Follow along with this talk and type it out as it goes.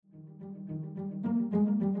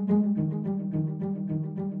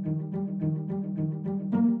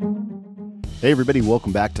Hey everybody,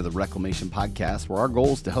 welcome back to the Reclamation Podcast, where our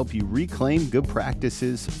goal is to help you reclaim good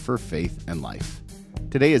practices for faith and life.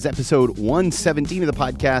 Today is episode 117 of the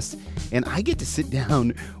podcast, and I get to sit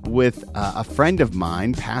down with a friend of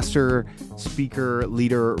mine, pastor, speaker,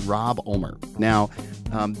 leader, Rob Ulmer. Now,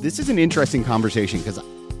 this is an interesting conversation because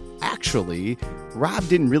actually, Rob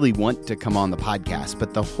didn't really want to come on the podcast,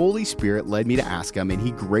 but the Holy Spirit led me to ask him, and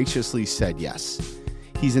he graciously said yes.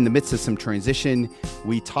 He's in the midst of some transition.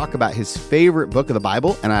 We talk about his favorite book of the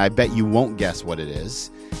Bible, and I bet you won't guess what it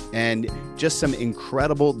is. And just some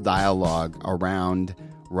incredible dialogue around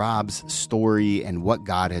Rob's story and what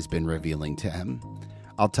God has been revealing to him.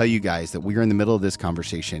 I'll tell you guys that we are in the middle of this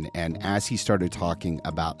conversation, and as he started talking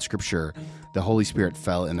about Scripture, the Holy Spirit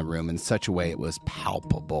fell in the room in such a way it was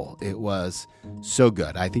palpable. It was so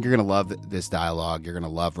good. I think you're going to love this dialogue. You're going to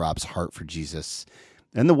love Rob's heart for Jesus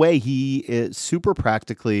and the way he super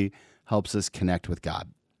practically helps us connect with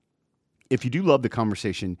God. If you do love the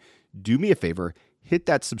conversation, do me a favor, hit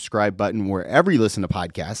that subscribe button wherever you listen to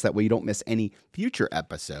podcasts. That way you don't miss any future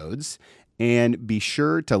episodes. And be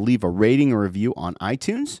sure to leave a rating or review on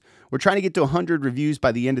iTunes. We're trying to get to 100 reviews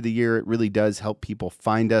by the end of the year. It really does help people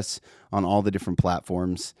find us on all the different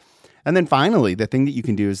platforms. And then finally, the thing that you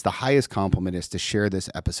can do is the highest compliment is to share this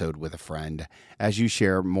episode with a friend. As you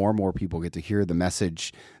share, more and more people get to hear the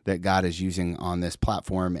message that God is using on this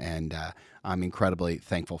platform, and I'm incredibly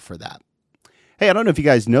thankful for that. Hey, I don't know if you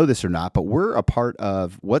guys know this or not, but we're a part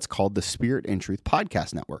of what's called the Spirit and Truth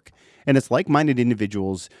Podcast Network, and it's like-minded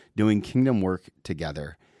individuals doing kingdom work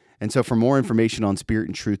together. And so for more information on Spirit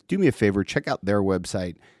and Truth, do me a favor, check out their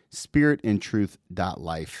website,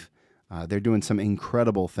 spiritandtruth.life. They're doing some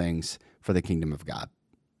incredible things for the kingdom of God.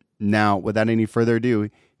 Now, without any further ado,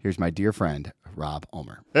 here's my dear friend, Rob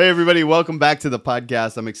Ulmer. Hey, everybody. Welcome back to the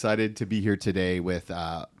podcast. I'm excited to be here today with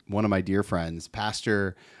one of my dear friends,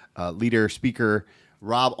 pastor, leader, speaker,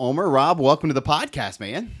 Rob Ulmer. Rob, welcome to the podcast,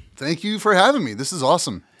 man. Thank you for having me. This is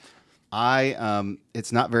awesome.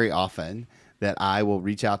 It's not very often that I will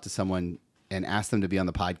reach out to someone and ask them to be on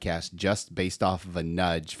the podcast just based off of a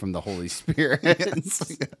nudge from the Holy Spirit.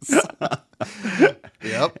 Yes.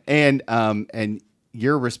 Yep. And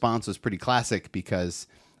your response was pretty classic because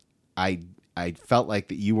I felt like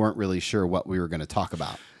that you weren't really sure what we were going to talk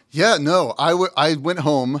about. Yeah, no, I went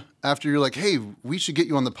home after you're like, hey, we should get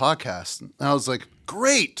you on the podcast. And I was like,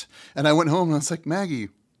 great. And I went home and I was like, Maggie,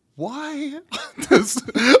 why?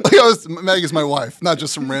 Maggie's my wife, not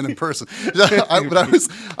just some random person.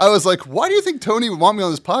 I was like, why do you think Tony would want me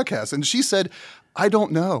on this podcast? And she said, I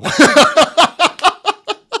don't know.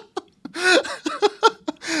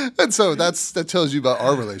 And so that tells you about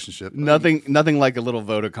our relationship. Nothing like a little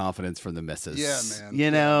vote of confidence from the missus. Yeah, man.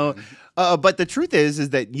 You know, but the truth is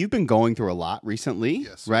that you've been going through a lot recently,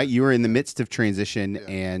 yes, right? You were in the midst of transition,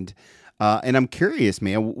 and I'm curious,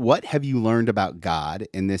 man, what have you learned about God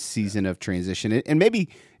in this season of transition? And maybe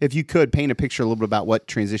if you could paint a picture a little bit about what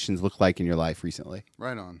transitions look like in your life recently.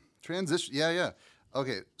 Right on. Transition. Yeah.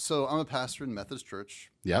 Okay. So I'm a pastor in Methodist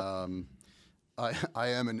Church. Yeah. I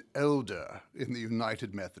am an elder in the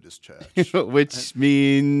United Methodist Church. Which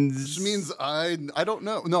means I don't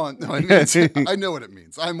know. No, it means I know what it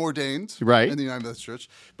means. I'm ordained right in the United Methodist Church,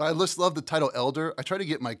 but I just love the title elder. I try to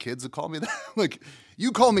get my kids to call me that. Like,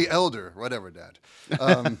 you call me elder, whatever, Dad.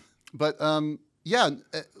 Yeah,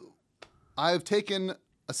 I've taken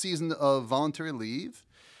a season of voluntary leave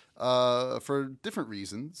for different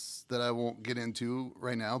reasons that I won't get into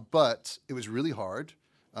right now, but it was really hard.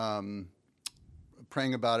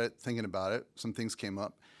 Praying about it, thinking about it, some things came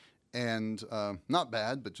up, and not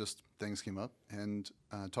bad, but just things came up, and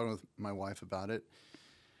talking with my wife about it,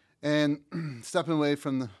 and stepping away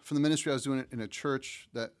from the ministry. I was doing it in a church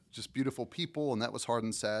that just beautiful people, and that was hard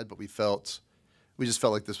and sad, but we just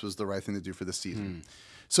felt like this was the right thing to do for this season.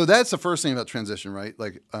 So that's the first thing about transition, right?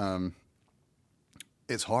 Like,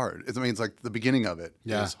 it's hard. It's like the beginning of it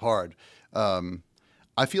is hard.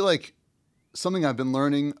 I feel like something I've been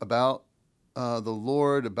learning about the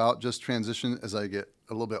Lord, about just transition as I get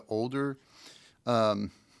a little bit older.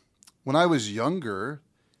 When I was younger,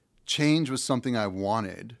 change was something I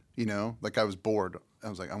wanted, like I was bored. I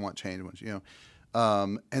was like, I want change,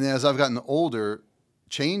 and then as I've gotten older,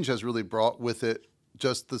 change has really brought with it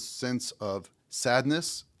just the sense of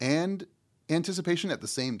sadness and anticipation at the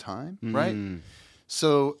same time, right?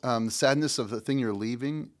 So the sadness of the thing you're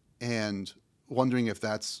leaving and wondering if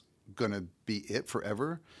that's going to be it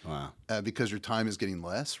forever. Wow. Because your time is getting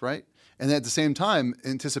less, right? And at the same time,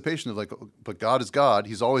 anticipation of like, but God is God.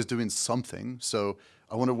 He's always doing something. So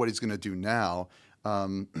I wonder what he's going to do now.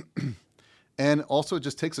 And also it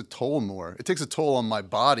just takes a toll more. It takes a toll on my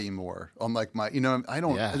body more, on like my, I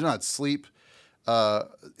do not sleep.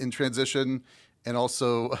 in transition, and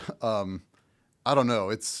also I don't know.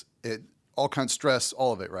 It all kinds of stress,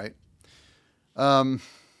 all of it, right?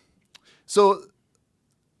 So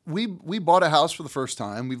we bought a house for the first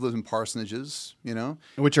time. We've lived in parsonages,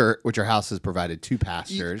 which are houses provided to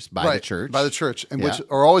pastors by the church, and which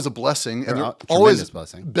are always a blessing, and they're always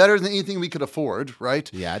blessing, better than anything we could afford,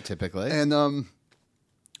 right? Yeah, typically. And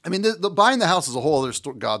I mean, the buying the house is a whole other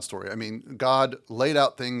God story. I mean, God laid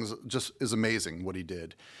out things, just is amazing what He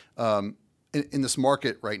did. In this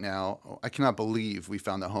market right now, I cannot believe we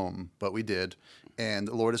found a home, but we did, and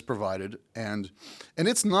the Lord has provided. And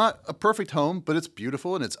it's not a perfect home, but it's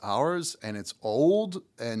beautiful, and it's ours, and it's old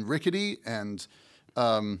and rickety, and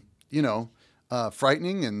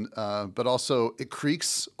frightening, and but also it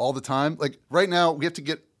creaks all the time. Like right now, we have to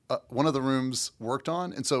get one of the rooms worked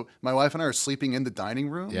on, and so my wife and I are sleeping in the dining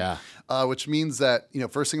room. Yeah, which means that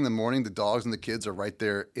first thing in the morning, the dogs and the kids are right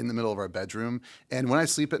there in the middle of our bedroom. And when I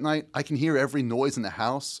sleep at night, I can hear every noise in the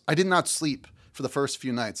house. I did not sleep for the first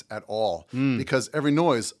few nights at all because every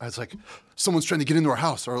noise, I was like, someone's trying to get into our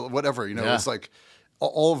house or whatever. It's like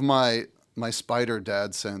all of my spider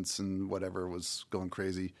dad sense and whatever was going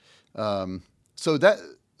crazy.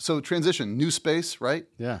 So transition, new space, right?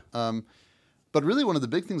 Yeah. But really, one of the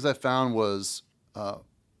big things I found was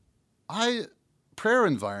prayer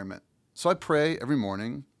environment. So I pray every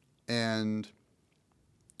morning, and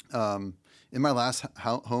in my last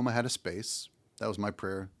home, I had a space. That was my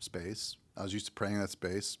prayer space. I was used to praying in that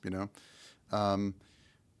space,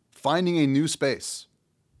 Finding a new space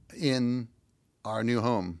in our new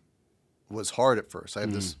home was hard at first. I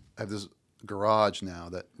have this garage now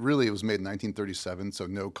that really it was made in 1937, so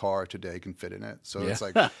no car today can fit in it. So it's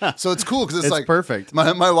like, so it's cool because it's like perfect.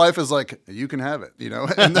 My wife is like, you can have it, and,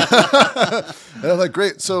 and I'm like,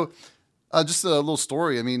 great. So just a little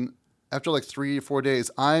story. I mean, after like 3 or 4 days,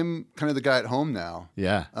 I'm kind of the guy at home now.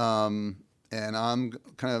 Yeah. And I'm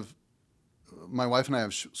kind of, my wife and I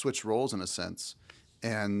have switched roles in a sense,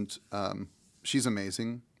 and she's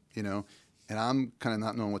amazing, and I'm kind of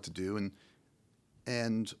not knowing what to do,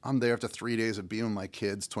 and I'm there after 3 days of being with my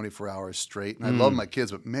kids 24 hours straight. And I love my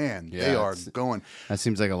kids, but man, they are going. That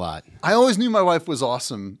seems like a lot. I always knew my wife was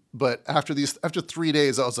awesome, but after 3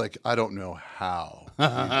 days, I was like, I don't know how.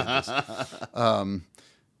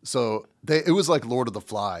 So it was like Lord of the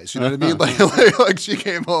Flies. You know what I mean? Like she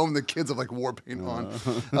came home, the kids have like war paint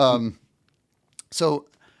on. So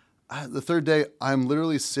the third day, I'm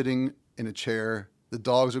literally sitting in a chair. The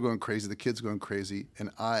dogs are going crazy. The kids are going crazy.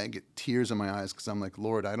 And I get tears in my eyes because I'm like,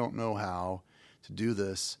 Lord, I don't know how to do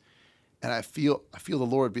this. And I feel the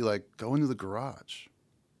Lord be like, go into the garage.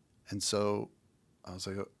 And so I was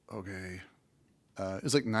like, okay. It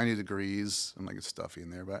was like 90 degrees. I'm like, it's stuffy in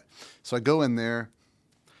there. So I go in there,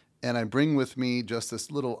 and I bring with me just this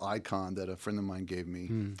little icon that a friend of mine gave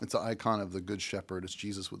me. It's an icon of the Good Shepherd. It's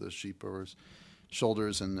Jesus with his sheep over his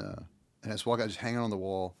shoulders. And I just walk out, just hang it on the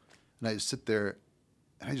wall. And I just sit there,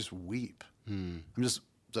 and I just weep. I'm just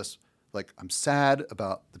like, I'm sad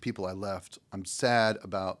about the people I left. I'm sad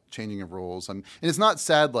about changing of roles. And it's not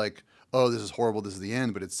sad like, oh, this is horrible, this is the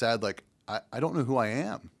end, but it's sad like, I don't know who I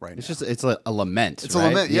am right now. It's a lament. It's right? a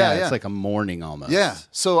lament, yeah. It's like a mourning almost. Yeah.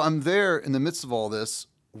 So I'm there in the midst of all this,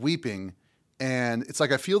 weeping, and it's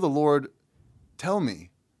like I feel the Lord tell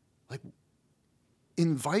me, like,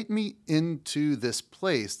 invite me into this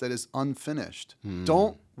place that is unfinished.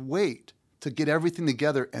 Don't wait to get everything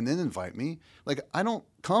together and then invite me. Like, I don't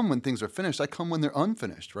come when things are finished. I come when they're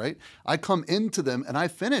unfinished, right? I come into them and I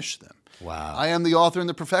finish them. Wow. I am the author and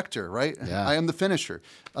the perfecter, right? Yeah. I am the finisher.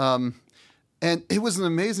 And it was an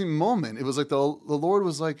amazing moment. It was like the Lord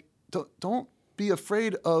was like, don't be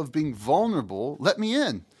afraid of being vulnerable. Let me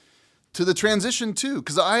in to the transition too.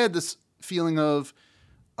 Because I had this feeling of,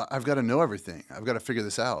 I've got to know everything. I've got to figure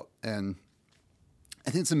this out. And I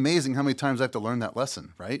think it's amazing how many times I have to learn that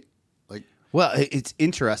lesson, right? Well, it's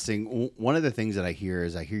interesting. One of the things that I hear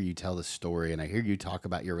you tell the story, and I hear you talk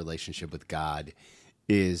about your relationship with God,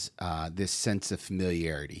 is this sense of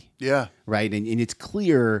familiarity. Yeah. Right? And it's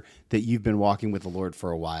clear that you've been walking with the Lord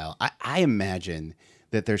for a while. I imagine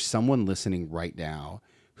that there's someone listening right now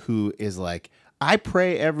who is like, I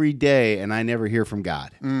pray every day and I never hear from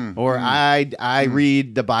God. I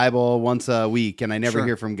read the Bible once a week and I never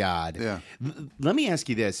hear from God. Yeah. Let me ask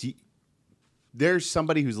you this. There's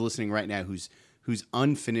somebody who's listening right now who's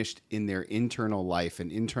unfinished in their internal life and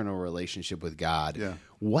internal relationship with God. Yeah.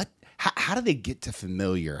 How do they get to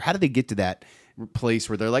familiar? How do they get to that place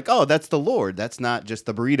where they're like, oh, that's the Lord. That's not just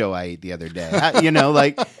the burrito I ate the other day.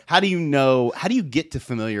 How do you get to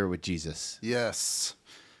familiar with Jesus? Yes.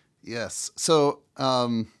 So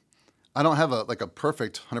I don't have a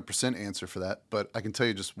perfect 100% answer for that, but I can tell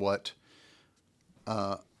you just what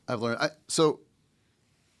I've learned.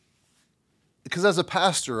 Because as a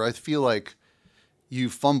pastor, I feel like you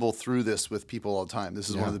fumble through this with people all the time. This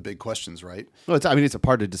is one of the big questions, right? Well, it's a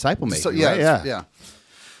part of disciple making. So, yeah, right? yeah.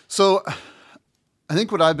 So I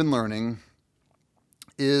think what I've been learning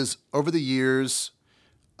is over the years,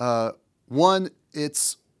 one,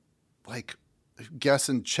 it's like guess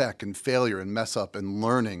and check and failure and mess up and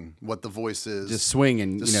learning what the voice is. Just swing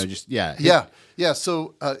and, Yeah.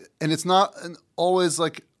 So, and it's not always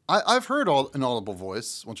like, I've heard an audible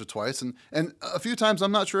voice once or twice, and a few times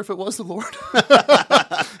I'm not sure if it was the Lord,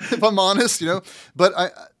 if I'm honest, But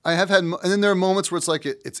I have had, and then there are moments where it's like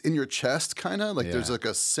it's in your chest, kind of like there's like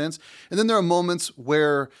a sense, and then there are moments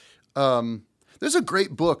where there's a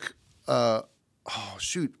great book.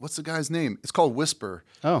 What's the guy's name? It's called Whisper.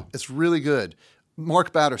 Oh, it's really good.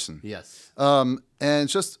 Mark Batterson. Yes. And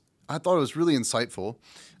it's just, I thought it was really insightful,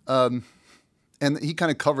 and he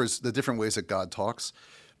kind of covers the different ways that God talks.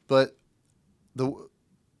 But the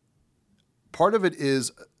part of it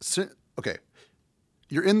is, okay,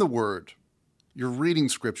 you're in the Word, you're reading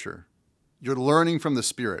Scripture, you're learning from the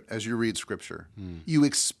Spirit as you read Scripture. You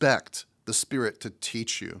expect the Spirit to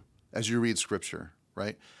teach you as you read Scripture,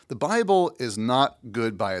 right? The Bible is not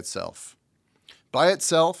good by itself. By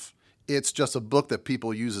itself, it's just a book that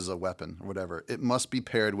people use as a weapon or whatever. It must be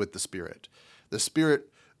paired with the Spirit. The Spirit,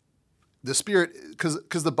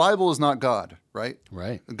 because the Bible is not God, right?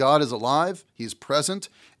 Right. God is alive, he's present,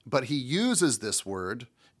 but he uses this word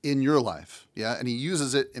in your life, and he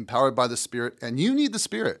uses it empowered by the Spirit, and you need the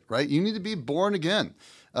Spirit, right? You need to be born again,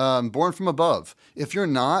 born from above. If you're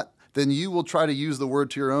not, then you will try to use the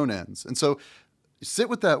word to your own ends. And so sit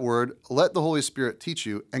with that word, let the Holy Spirit teach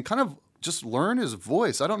you, and kind of just learn his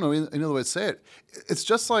voice. I don't know any other way to say it. It's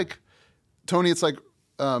just like, Tony, it's like,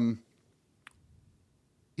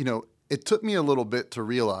 it took me a little bit to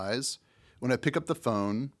realize when I pick up the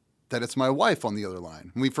phone that it's my wife on the other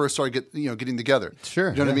line. When we first started getting together. Sure.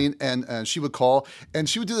 You know what I mean? And she would call, and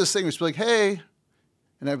she would do this thing where she'd be like, hey.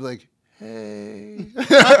 And I'd be like, hey.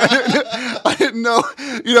 I didn't know,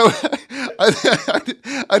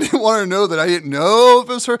 I didn't want her to know that I didn't know if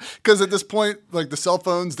it was her. Because at this point, like the cell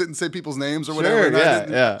phones didn't say people's names or whatever. Sure,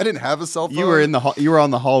 I didn't have a cell phone. You were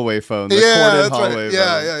on the hallway phone. The yeah, corded that's hallway right.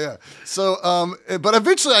 phone. Yeah. So, but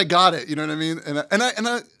eventually I got it. You know what I mean? And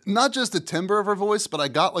I not just the timbre of her voice, but I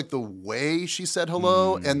got like the way she said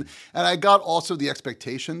hello, and I got also the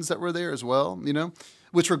expectations that were there as well.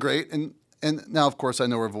 Which were great. And now, of course, I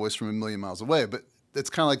know her voice from a million miles away, but it's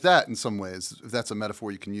kind of like that in some ways, if that's a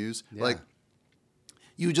metaphor you can use. Yeah. Like,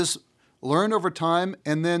 you just learn over time,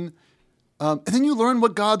 and then you learn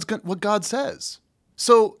what God says.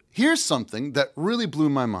 So here's something that really blew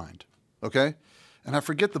my mind, okay? And I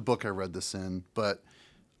forget the book I read this in, but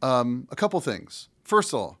a couple things.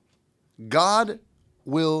 First of all, God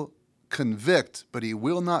will convict, but he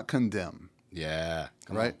will not condemn. Yeah.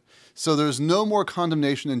 Right? So there's no more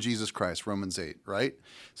condemnation in Jesus Christ, Romans 8, right?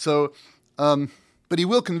 So, but he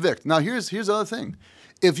will convict. Now, here's the other thing.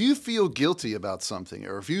 If you feel guilty about something,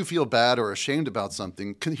 or if you feel bad or ashamed about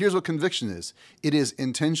something, here's what conviction is. It is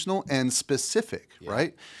intentional and specific,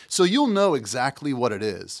 right? So you'll know exactly what it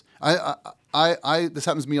is. This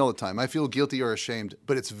happens to me all the time. I feel guilty or ashamed,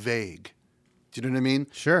 but it's vague. Do you know what I mean?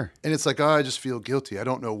 Sure. And it's like, I just feel guilty. I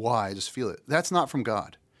don't know why. I just feel it. That's not from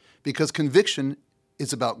God. Because conviction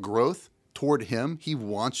is about growth toward him. He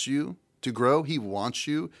wants you to grow. He wants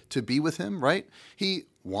you to be with him, right? He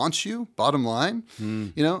wants you, bottom line.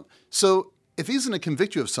 So if he's going to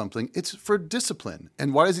convict you of something, it's for discipline.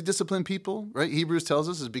 And why does he discipline people, right? Hebrews tells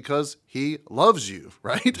us is because he loves you,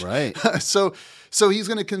 right? Right. So he's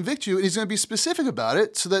going to convict you, and he's going to be specific about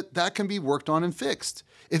it so that can be worked on and fixed.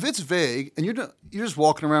 If it's vague and you're just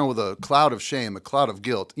walking around with a cloud of shame, a cloud of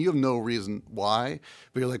guilt, you have no reason why,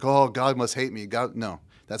 but you're like, oh, God must hate me. God, no,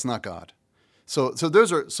 that's not God. So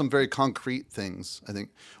those are some very concrete things, I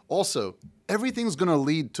think. Also, everything's going to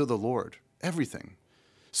lead to the Lord. Everything.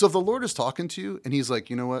 So if the Lord is talking to you and he's like,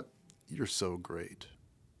 you know what? You're so great.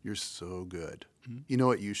 You're so good. Mm-hmm. You know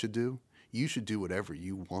what you should do? You should do whatever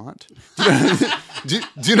you want. Do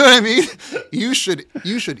you know what I mean? You should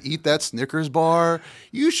eat that Snickers bar.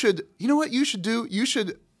 You know what you should do? You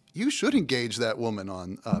should engage that woman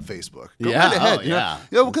on Facebook. Go right ahead.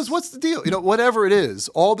 Because what's the deal? Whatever it is,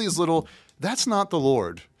 all these little, that's not the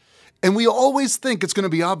Lord. And we always think it's going to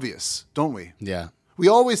be obvious, don't we? Yeah. We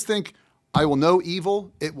always think, I will know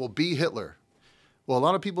evil, it will be Hitler. Well, a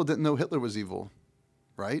lot of people didn't know Hitler was evil,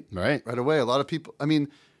 right? Right. Right away. A lot of people,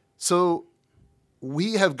 so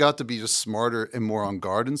we have got to be just smarter and more on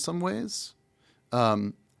guard in some ways.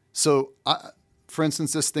 So, for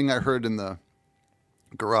instance, this thing I heard in the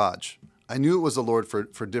garage, I knew it was the Lord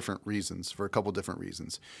for different reasons, for a couple different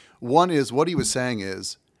reasons. One is what he was saying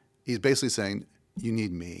is, he's basically saying, you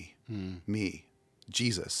need me, me,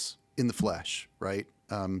 Jesus in the flesh, right?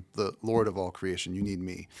 The Lord of all creation, you need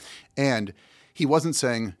me. And he wasn't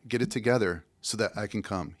saying, get it together so that I can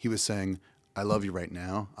come. He was saying, I love you right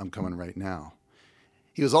now. I'm coming right now.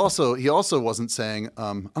 He also wasn't saying,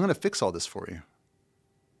 I'm going to fix all this for you.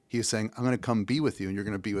 He was saying, I'm going to come be with you and you're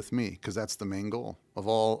going to be with me, because that's the main goal of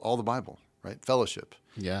all the Bible, right? Fellowship.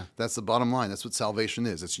 Yeah. That's the bottom line. That's what salvation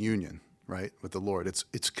is. It's union, right, with the Lord.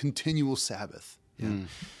 It's continual Sabbath. Yeah.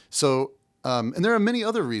 So, and there are many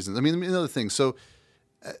other reasons. I mean, many other things. So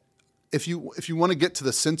if you want to get to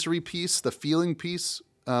the sensory piece, the feeling piece,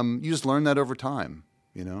 you just learn that over time,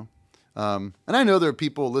 you know? And I know there are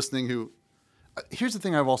people listening who, here's the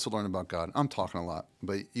thing I've also learned about God. I'm talking a lot,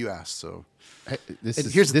 but you asked, so. This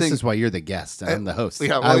is why you're the guest and I'm the host.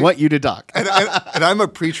 Yeah, well, I want you to talk. And I'm a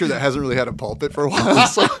preacher that hasn't really had a pulpit for a while.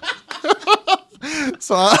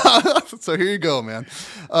 So here you go, man.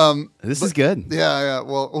 This is good. Yeah.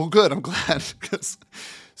 Well, good. I'm glad.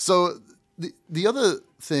 So the other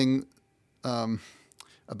thing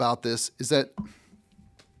about this is that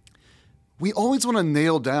we always want to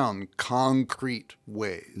nail down concrete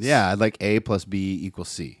ways. Yeah, like A plus B equals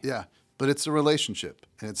C. Yeah, but it's a relationship,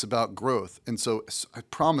 and it's about growth. And so I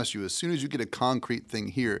promise you, as soon as you get a concrete thing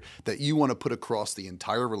here that you want to put across the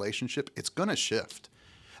entire relationship, it's going to shift.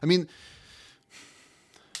 I mean,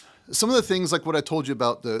 some of the things like what I told you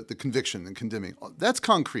about the conviction and condemning, that's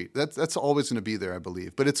concrete. That's always going to be there, I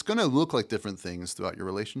believe. But it's going to look like different things throughout your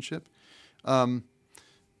relationship. I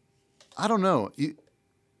don't know.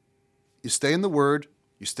 You stay in the Word,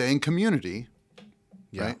 you stay in community,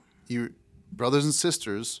 right? You brothers and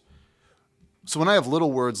sisters. So when I have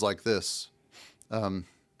little words like this,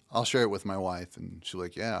 I'll share it with my wife, and she'll be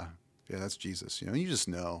like, yeah, that's Jesus. You know, you just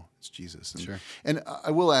know it's Jesus. And, sure. And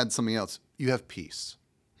I will add something else. You have peace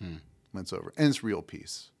when it's over, and it's real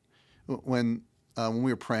peace. When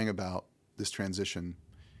we were praying about this transition,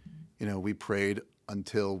 you know, we prayed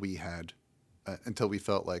until we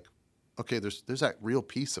felt like, okay, there's that real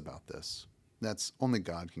peace about this. That's only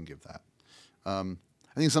God can give that. I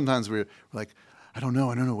think sometimes we're like, I don't know.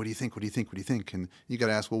 What do you think? And you got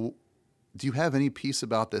to ask, well, do you have any peace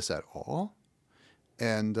about this at all?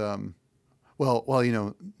 And well, you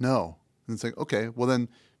know, no. And it's like, okay, well then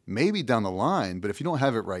maybe down the line. But if you don't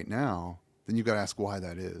have it right now, then you got to ask why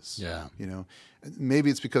that is. Yeah. You know,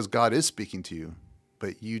 maybe it's because God is speaking to you,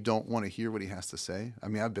 but you don't want to hear what He has to say. I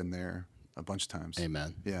mean, I've been there a bunch of times.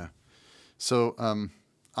 Amen. Yeah. So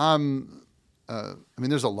I mean,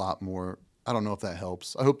 there's a lot more. I don't know if that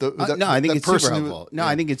helps. I hope that. No, I think that it's super person helpful.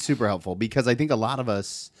 I think it's super helpful because I think a lot of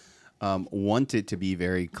us want it to be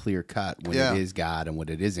very clear cut when it is God and what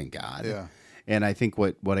it isn't God. Yeah. And I think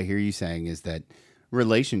what I hear you saying is that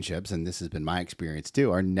relationships, and this has been my experience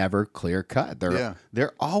too, are never clear cut.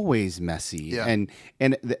 They're always messy. Yeah.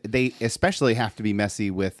 And they especially have to be messy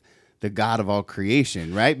with the God of all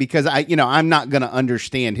creation, right? Because I'm not going to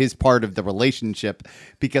understand his part of the relationship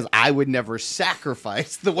because I would never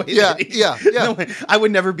sacrifice the way that he, I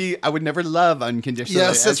would never love unconditionally.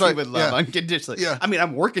 Yes, that's right. He would love unconditionally. Yeah. I mean,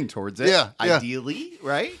 I'm working towards it. Yeah. Ideally,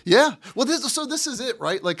 right? Yeah. Well, this is it,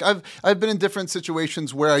 right? Like I've been in different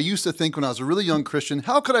situations where I used to think when I was a really young Christian,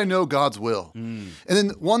 how could I know God's will? And then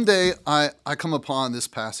one day I come upon this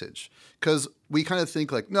passage because we kind of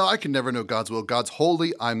think like, no, I can never know God's will. God's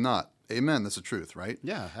holy. I'm not. Amen. That's the truth, right?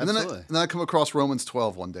 Yeah, And absolutely. then I come across Romans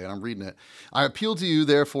 12 one day, and I'm reading it. I appeal to you,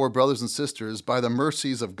 therefore, brothers and sisters, by the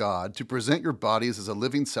mercies of God, to present your bodies as a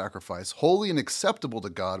living sacrifice, holy and acceptable to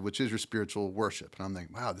God, which is your spiritual worship. And I'm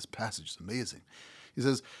thinking, wow, this passage is amazing. He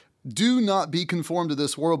says, do not be conformed to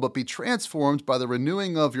this world, but be transformed by the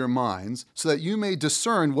renewing of your minds, so that you may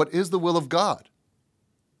discern what is the will of God.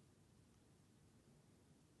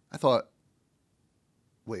 I thought,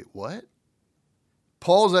 wait, what?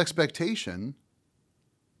 Paul's expectation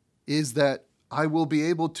is that I will be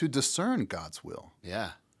able to discern God's will.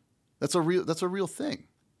 Yeah. That's a real thing.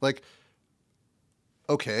 Like,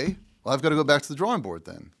 okay, well, I've got to go back to the drawing board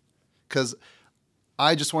then. Because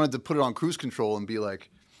I just wanted to put it on cruise control and be like,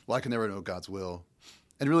 well, I can never know God's will.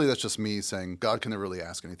 And really, that's just me saying, God can never really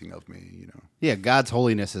ask anything of me, you know. Yeah, God's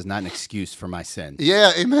holiness is not an excuse for my sin.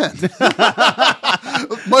 Yeah, amen.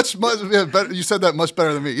 much better. You said that much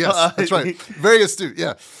better than me. Yes, that's right. Very astute.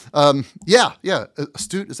 Yeah.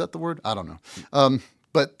 Astute, is that the word? I don't know. I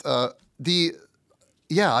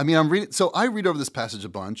mean, I'm reading. So I read over this passage a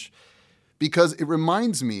bunch because it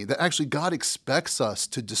reminds me that actually God expects us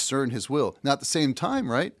to discern His will. Now, at the same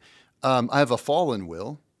time, right? I have a fallen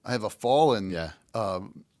will. I have a fallen Yeah.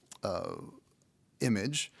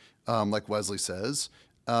 image, like Wesley says,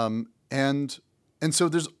 and so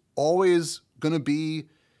there's always going to be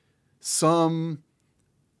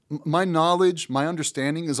my knowledge, my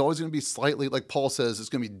understanding is always going to be slightly, like Paul says, it's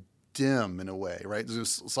going to be dim in a way, right? It's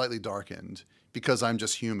just slightly darkened because I'm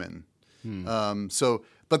just human.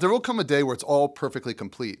 But there will come a day where it's all perfectly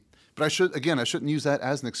complete. But I shouldn't use that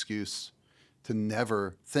as an excuse to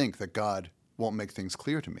never think that God won't make things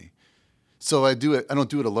clear to me. So I do it. I don't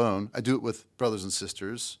do it alone. I do it with brothers and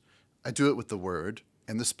sisters. I do it with the Word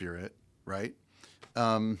and the Spirit, right?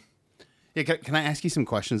 Yeah, can I ask you some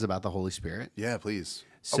questions about the Holy Spirit? Yeah, please.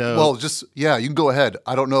 So, you can go ahead.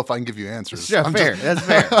 I don't know if I can give you answers. Sure, That's fair.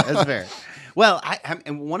 That's fair. Well,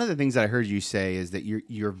 and one of the things that I heard you say is that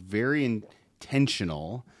you're very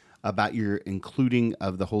intentional about your including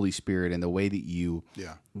of the Holy Spirit and the way that you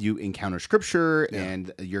encounter Scripture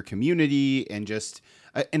and your community and just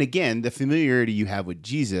and again the familiarity you have with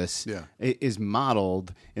Jesus is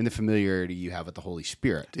modeled in the familiarity you have with the Holy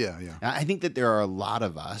Spirit. Yeah. I think that there are a lot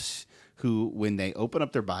of us who, when they open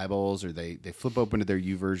up their Bibles or they flip open to their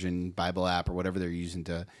YouVersion Bible app or whatever they're using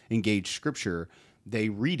to engage Scripture, they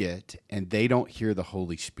read it and they don't hear the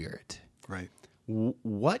Holy Spirit. Right.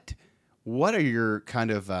 What are your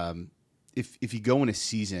kind of if you go in a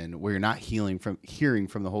season where you're not hearing from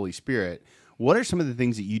the Holy Spirit, what are some of the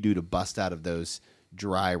things that you do to bust out of those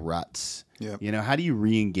dry ruts? Yeah. You know, how do you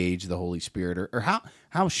re-engage the Holy Spirit, or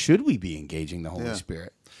how should we be engaging the Holy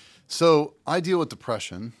Spirit? So I deal with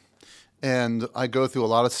depression, and I go through a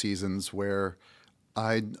lot of seasons where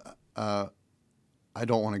I don't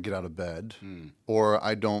want to get out of bed, or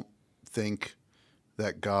I don't think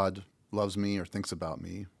that God loves me or thinks about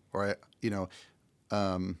me, or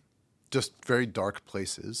just very dark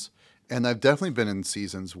places. And I've definitely been in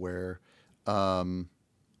seasons where I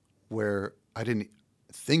didn't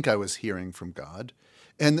think I was hearing from God,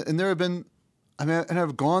 and there have been. And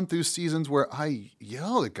I've gone through seasons where I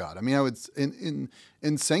yelled at God. I mean, I would in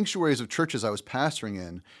sanctuaries of churches I was pastoring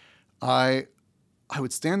in, I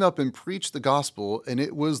would stand up and preach the gospel, and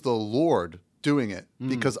it was the Lord doing it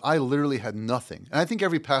because I literally had nothing. And I think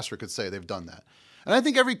every pastor could say they've done that, and I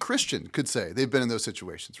think every Christian could say they've been in those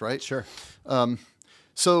situations, right? Sure.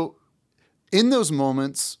 So in those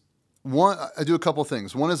moments, I do a couple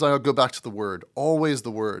things. One is I'll go back to the Word, always the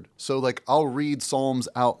Word. So like I'll read Psalms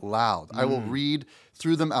out loud. I will read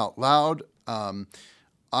through them out loud.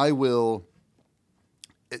 I will,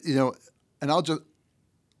 and I'll just,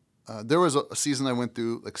 there was a season I went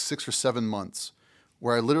through like 6 or 7 months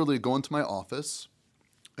where I literally go into my office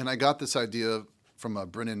and I got this idea from a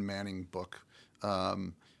Brennan Manning book.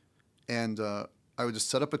 And I would just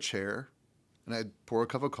set up a chair and I'd pour a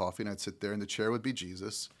cup of coffee and I'd sit there and the chair would be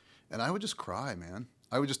Jesus. And I would just cry, man.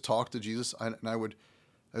 I would just talk to Jesus, and I would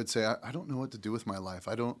say, I don't know what to do with my life.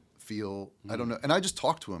 I don't feel, I don't know. And I just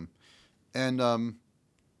talk to him. And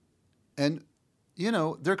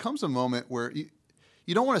there comes a moment where you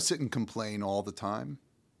don't want to sit and complain all the time,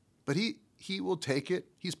 but he will take it.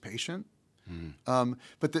 He's patient.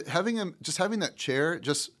 But having that chair,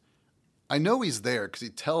 I know he's there because he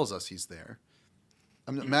tells us he's there.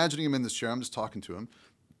 I'm imagining him in this chair. I'm just talking to him.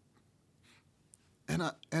 And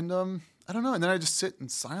I don't know. And then I just sit in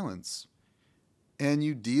silence, and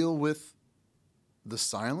you deal with the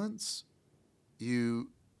silence. You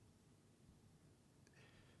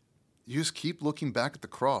just keep looking back at the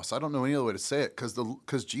cross. I don't know any other way to say it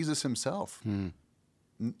because Jesus himself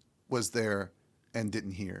was there and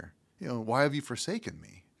didn't hear. Why have you forsaken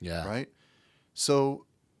me? Yeah. Right. So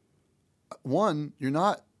one,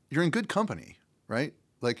 you're in good company, right?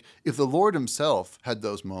 Like if the Lord himself had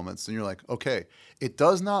those moments, then you're like, okay, it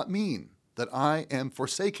does not mean that I am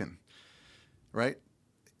forsaken, right?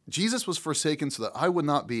 Jesus was forsaken so that I would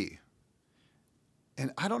not be.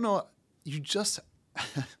 And I don't know, you just,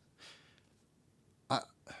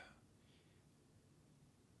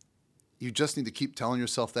 you just need to keep telling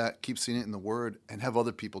yourself that, keep seeing it in the Word, and have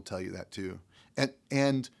other people tell you that too.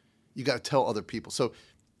 And you got to tell other people. So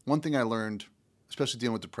one thing I learned, especially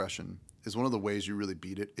dealing with depression, is one of the ways you really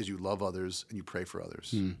beat it is you love others and you pray for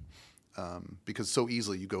others. Because so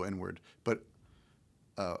easily you go inward. But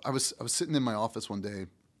I was sitting in my office one day,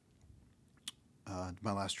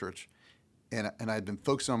 my last church, and I had been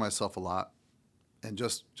focusing on myself a lot and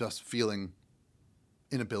just feeling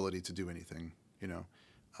inability to do anything,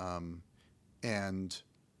 and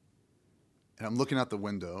I'm looking out the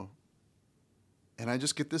window, and I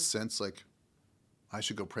just get this sense like I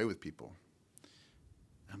should go pray with people.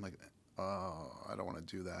 And I'm like, oh, I don't want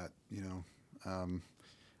to do that, And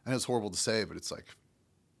it's horrible to say, but it's like,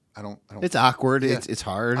 I don't. It's awkward. Yeah. It's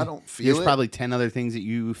hard. I don't feel There's it. probably 10 other things that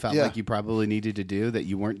you felt Yeah. like you probably needed to do that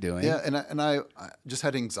you weren't doing. Yeah, and I just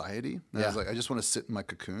had anxiety. And I was Yeah. like, I just want to sit in my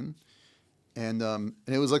cocoon. And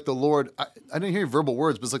it was like the Lord. I didn't hear verbal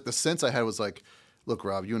words, but it's like the sense I had was like, look,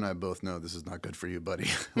 Rob, you and I both know this is not good for you, buddy.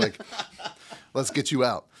 Like, let's get you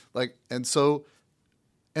out. Like, and so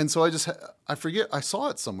I forget, I saw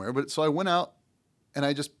it somewhere, but so I went out and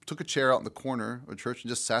I just took a chair out in the corner of church and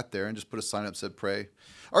just sat there and just put a sign up that said pray.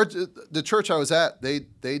 The church I was at, they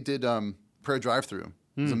did prayer drive-through.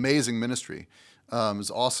 It was amazing ministry. It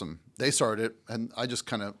was awesome. They started it, and I just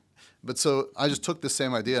kind of, but so I just took the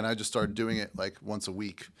same idea and I just started doing it like once a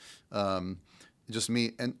week, just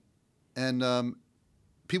me and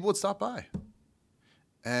people would stop by,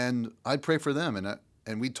 and I'd pray for them,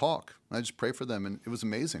 and we'd talk. I just pray for them, and it was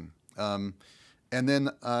amazing. And then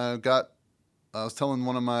I was telling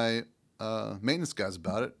one of my maintenance guys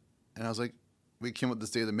about it, and I was like, we came up with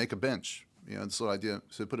this idea to make a bench. This little idea.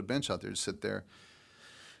 So put a bench out there to sit there.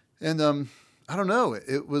 And I don't know.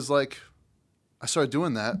 It was like I started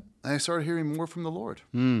doing that, and I started hearing more from the Lord.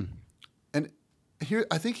 And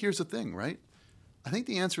I think here's the thing, right? I think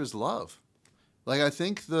the answer is love. Like, I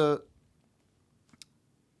think as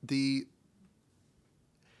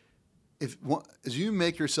you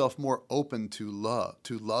make yourself more open to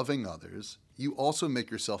loving others, you also make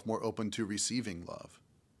yourself more open to receiving love.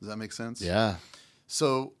 Does that make sense? Yeah.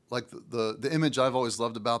 So, like, the image I've always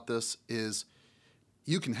loved about this is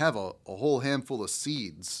you can have a whole handful of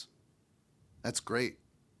seeds. That's great,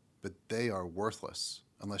 but they are worthless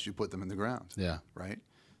unless you put them in the ground. Yeah. Right?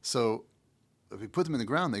 So if you put them in the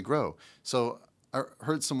ground, they grow. So I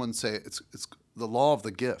heard someone say it's the law of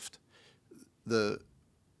the gift. You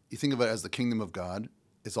think of it as the kingdom of God.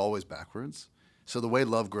 It's always backwards. So the way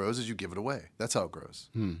love grows is you give it away. That's how it grows.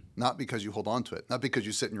 Not because you hold on to it. Not because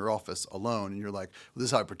you sit in your office alone and you're like, well, this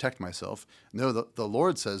is how I protect myself. No, the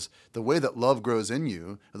Lord says the way that love grows in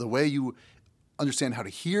you, or the way you understand how to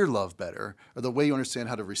hear love better, or the way you understand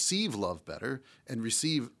how to receive love better and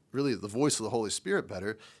receive really the voice of the Holy Spirit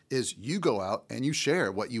better, is you go out and you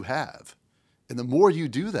share what you have. And the more you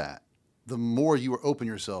do that, the more you open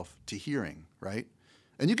yourself to hearing, right?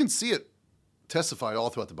 And you can see it testified all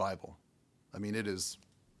throughout the Bible. I mean,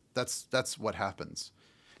 that's what happens.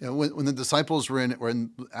 When the disciples were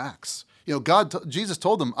in Acts, Jesus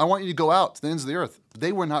told them, I want you to go out to the ends of the earth.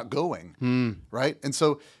 They were not going, right? And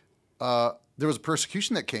so there was a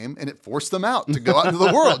persecution that came, and it forced them out to go out into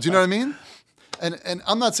the world. Do you know what I mean? And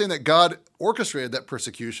I'm not saying that God orchestrated that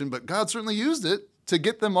persecution, but God certainly used it to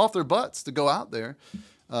get them off their butts to go out there.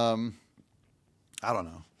 I don't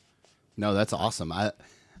know. No, that's awesome.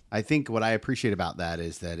 I think what I appreciate about that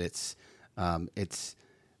is that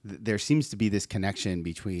there seems to be this connection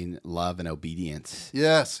between love and obedience.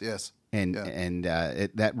 Yes. And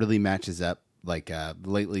that really matches up. Like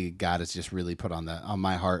lately, God has just really put on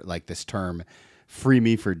my heart like this term, "Free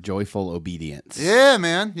me for joyful obedience." Yeah,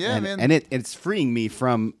 man. Yeah, man. And it's freeing me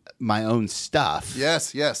from my own stuff.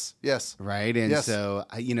 Yes. Right. And yes. so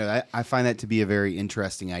I find that to be a very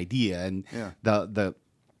interesting idea. And the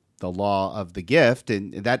law of the gift,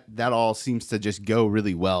 and that all seems to just go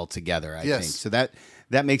really well together. I think so that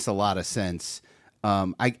makes a lot of sense.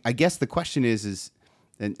 I guess the question is,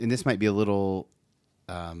 and this might be a little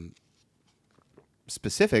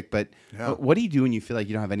specific, but what do you do when you feel like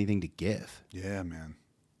you don't have anything to give? Yeah, man.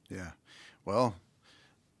 Yeah. Well,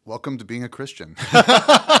 welcome to being a Christian.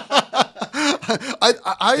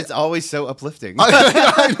 It's always so uplifting.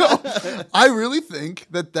 I know. I really think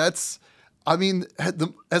that's. I mean,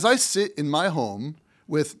 as I sit in my home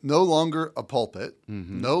with no longer a pulpit,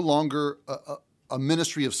 no longer a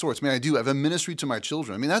ministry of sorts. I mean, I have a ministry to my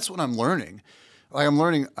children. I mean, that's what I'm learning. Like, I'm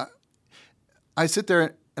learning. I sit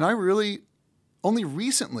there, and I really. Only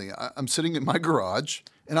recently, I'm sitting in my garage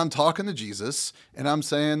and I'm talking to Jesus and I'm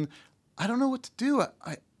saying, I don't know what to do.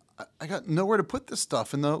 I got nowhere to put this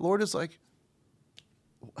stuff. And the Lord is like,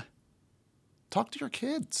 talk to your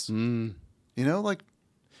kids. And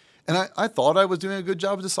I thought I was doing a good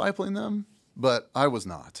job of discipling them, but I was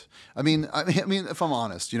not. I mean, if I'm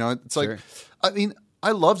honest, it's like, sure.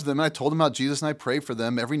 I loved them and I told them about Jesus and I prayed for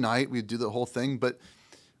them every night. We'd do the whole thing. But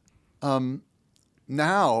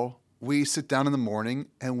now we sit down in the morning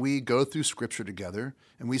and we go through scripture together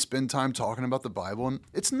and we spend time talking about the Bible. And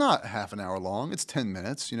it's not half an hour long. It's 10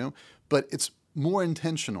 minutes, but it's more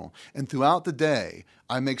intentional. And throughout the day,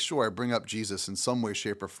 I make sure I bring up Jesus in some way,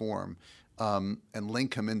 shape, or form and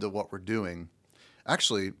link him into what we're doing.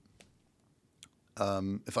 Actually,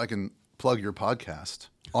 if I can plug your podcast.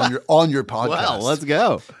 on your podcast. Well, let's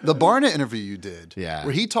go. The Barna interview you did, Yeah.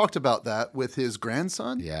 where he talked about that with his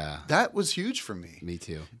grandson. Yeah. That was huge for me. Me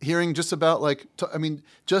too. Hearing just about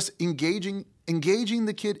just engaging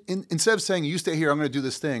the kid instead of saying, you stay here, I'm going to do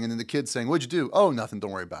this thing. And then the kid saying, what'd you do? Oh, nothing.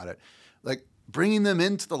 Don't worry about it. Like bringing them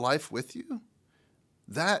into the life with you.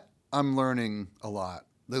 That I'm learning a lot.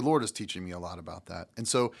 The Lord is teaching me a lot about that. And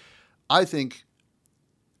so I think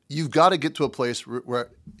you've got to get to a place where,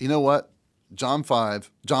 you know what? John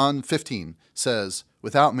 15 says,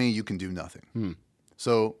 without me, you can do nothing.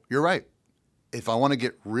 So you're right. If I want to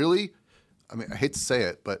get really, I hate to say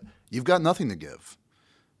it, but you've got nothing to give.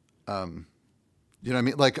 You know what I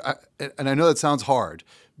mean? Like, and I know that sounds hard,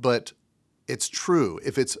 but it's true.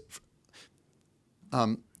 If it's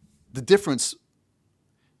the difference,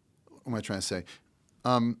 what am I trying to say?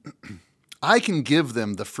 I can give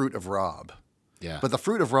them the fruit of Rob. Yeah. But the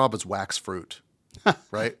fruit of Rob is wax fruit,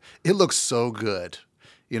 right? It looks so good.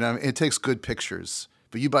 You know, it takes good pictures,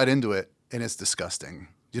 but you bite into it and it's disgusting.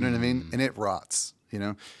 You know what I mean? And it rots, you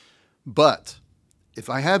know? But if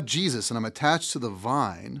I have Jesus and I'm attached to the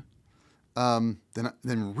vine,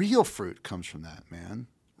 then real fruit comes from that, man.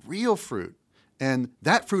 Real fruit. And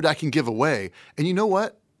that fruit I can give away. And you know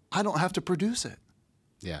what? I don't have to produce it.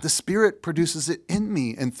 Yeah. The Spirit produces it in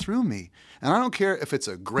me and through me. And I don't care if it's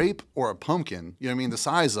a grape or a pumpkin, you know what I mean, the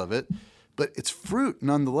size of it, but it's fruit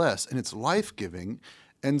nonetheless, and it's life-giving.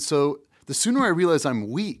 And so the sooner I realize I'm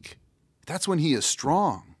weak, that's when He is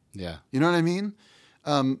strong. Yeah. You know what I mean?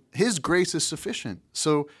 His grace is sufficient.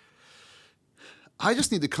 So I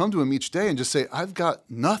just need to come to Him each day and just say, I've got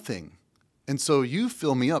nothing. And so you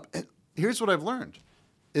fill me up. And here's what I've learned,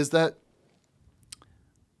 is that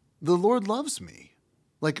the Lord loves me.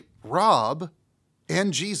 Like Rob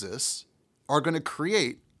and Jesus are going to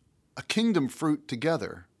create a kingdom fruit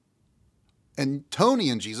together. And Tony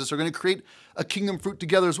and Jesus are going to create a kingdom fruit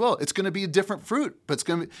together as well. It's going to be a different fruit, but it's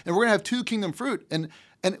going to be, and we're going to have two kingdom fruit. And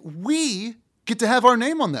we get to have our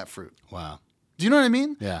name on that fruit. Wow. Do you know what I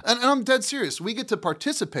mean? Yeah. And I'm dead serious. We get to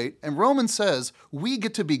participate, and Romans says we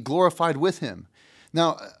get to be glorified with Him.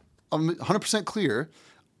 Now, I'm 100% clear.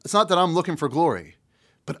 It's not that I'm looking for glory,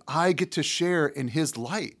 but I get to share in His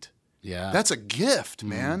light. Yeah. That's a gift,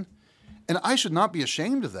 man. And I should not be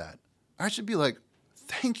ashamed of that. I should be like,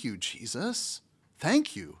 thank you, Jesus.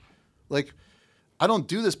 Thank you. Like, I don't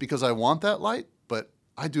do this because I want that light, but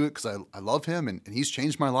I do it because I love Him and He's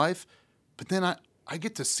changed my life. But then I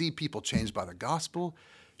get to see people changed by the gospel.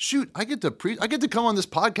 Shoot, I get to preach. I get to come on this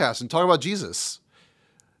podcast and talk about Jesus.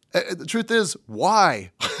 The truth is,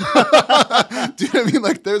 why? Do you know what I mean?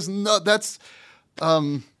 Like, there's no, that's,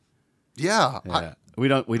 yeah. We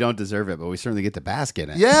don't deserve it, but we certainly get to bask in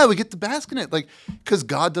it. Yeah, we get to bask in it. Like, because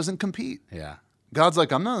God doesn't compete. Yeah. God's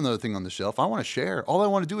like, I'm not another thing on the shelf. I want to share. All I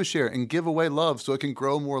want to do is share and give away love so it can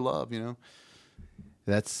grow more love, you know?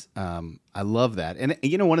 That's I love that. And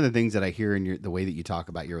you know, one of the things that I hear in the way that you talk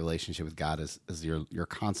about your relationship with God is you're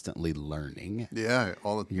constantly learning. Yeah,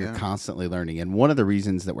 You're constantly learning. And one of the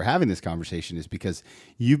reasons that we're having this conversation is because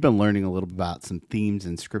you've been learning a little bit about some themes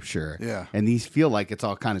in Scripture. Yeah. And these feel like it's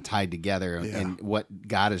all kind of tied together and what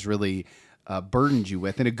God has really burdened you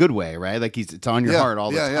with in a good way, right? Like it's on your heart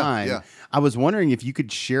all the time. Yeah. I was wondering if you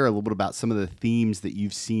could share a little bit about some of the themes that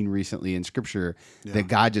you've seen recently in Scripture that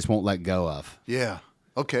God just won't let go of. Yeah.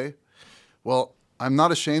 Okay. Well, I'm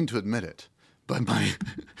not ashamed to admit it, but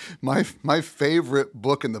my favorite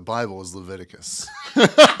book in the Bible is Leviticus.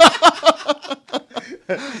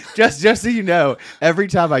 Just so you know, every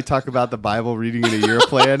time I talk about the Bible reading in a year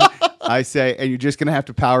plan, I say, and you're just going to have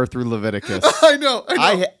to power through Leviticus. I know.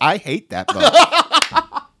 I hate that book.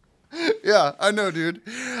 Yeah, I know, dude.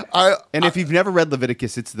 And if you've never read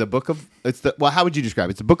Leviticus, how would you describe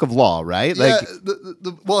it? It's the book of law, right? Yeah,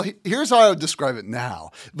 Like, here's how I would describe it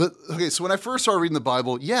now. But okay, so when I first started reading the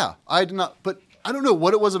Bible, I did not, but I don't know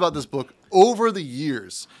what it was about this book. Over the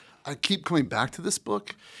years, I keep coming back to this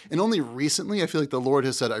book, and only recently I feel like the Lord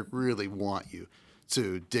has said, I really want you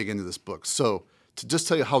to dig into this book. So to just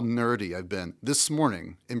tell you how nerdy I've been, this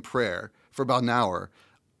morning in prayer for about an hour,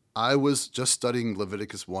 I was just studying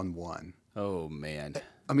Leviticus 1:1. oh man,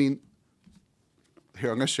 I mean, here,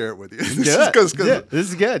 I'm going to share it with you. this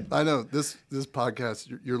is good. I know this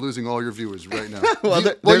podcast, you're losing all your viewers right now. Well,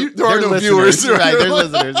 there they're are no listeners, viewers. right? They're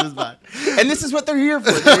listeners. This is fine. And this is what they're here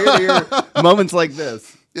for. They're here to hear moments like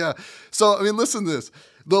this. Yeah. So, I mean, listen to this.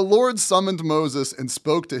 The Lord summoned Moses and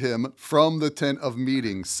spoke to him from the tent of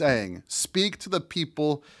meeting, saying, speak to the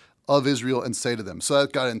people of Israel and say to them. So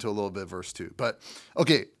that got into a little bit of verse 2. But,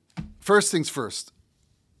 okay, first things first.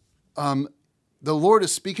 the Lord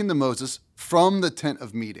is speaking to Moses from the tent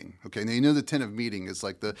of meeting. Okay, now you know the tent of meeting is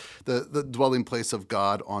like the dwelling place of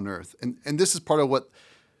God on earth. And this is part of what,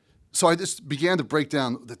 so I just began to break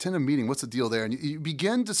down the tent of meeting, what's the deal there? And you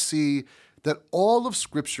begin to see that all of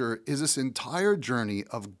Scripture is this entire journey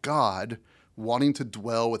of God wanting to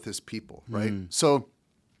dwell with his people, right? So,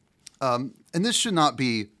 and this should not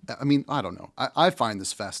be, I mean, I don't know. I find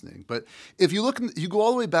this fascinating. But if you look, you go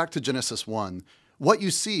all the way back to Genesis 1, what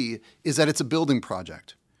you see is that it's a building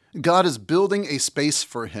project. God is building a space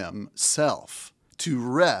for himself to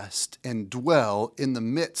rest and dwell in the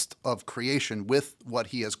midst of creation with what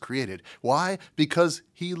he has created. Why? Because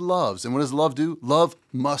he loves. And what does love do? Love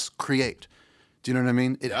must create. Do you know what I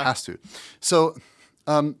mean? It has to. So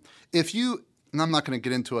if you, and I'm not going to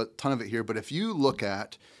get into a ton of it here, but if you look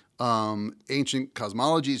at ancient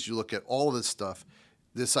cosmologies, you look at all of this stuff,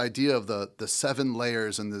 this idea of the 7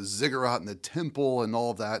 layers and the ziggurat and the temple and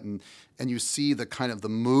all of that, and you see the kind of the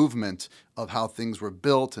movement of how things were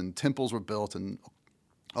built and temples were built and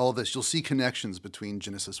all of this. You'll see connections between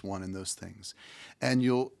Genesis 1 and those things. And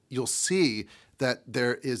you'll see that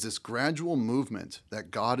there is this gradual movement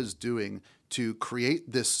that God is doing to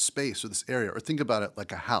create this space or this area, or think about it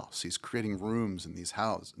like a house. He's creating rooms in this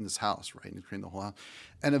house, right? And he's creating the whole house.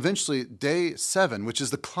 And eventually, day 7, which is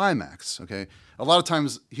the climax. Okay, a lot of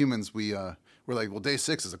times humans we're like, well, day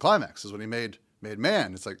 6 is the climax. Is when he made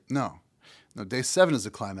man. It's like no, day 7 is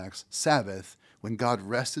the climax. Sabbath, when God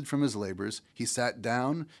rested from his labors, he sat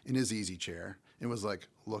down in his easy chair and was like,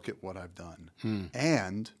 look at what I've done,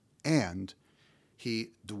 and he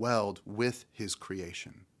dwelled with his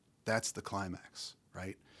creation. That's the climax,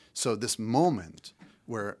 right? So this moment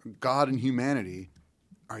where God and humanity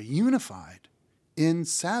are unified in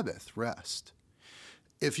Sabbath rest.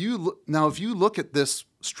 If you look at this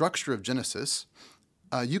structure of Genesis,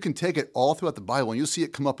 you can take it all throughout the Bible, and you'll see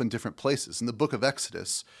it come up in different places. In the book of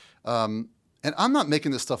Exodus, and I'm not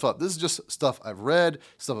making this stuff up. This is just stuff I've read,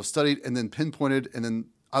 stuff I've studied, and then pinpointed, and then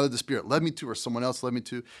either the Spirit led me to or someone else led me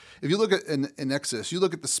to. If you look at in Exodus, you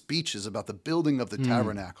look at the speeches about the building of the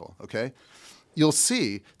tabernacle, okay? You'll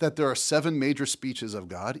see that there are 7 major speeches of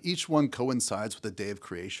God. Each one coincides with the day of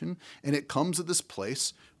creation, and it comes at this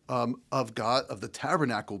place of God, of the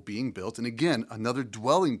tabernacle being built, and again, another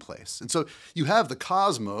dwelling place. And so you have the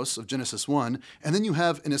cosmos of Genesis 1, and then you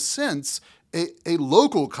have, in a sense, a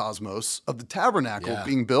local cosmos of the tabernacle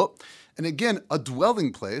being built, and again, a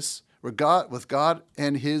dwelling place with God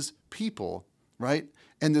and his people, right?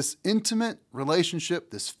 And this intimate relationship,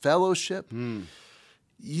 this fellowship,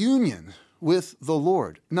 union with the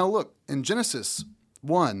Lord. Now look, in Genesis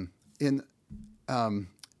 1, in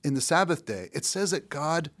the Sabbath day, it says that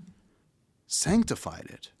God sanctified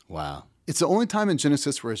it. Wow. It's the only time in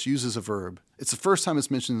Genesis where it uses a verb. It's the first time it's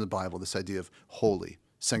mentioned in the Bible, this idea of holy,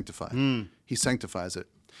 sanctified. He sanctifies it.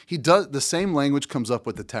 He does, the same language comes up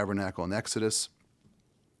with the tabernacle in Exodus.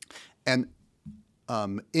 And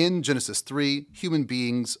in Genesis 3, human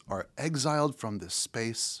beings are exiled from this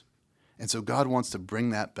space. And so God wants to bring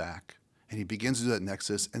that back. And he begins to do that in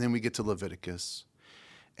Exodus. And then we get to Leviticus.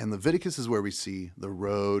 And Leviticus is where we see the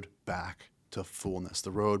road back to fullness,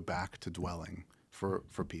 the road back to dwelling for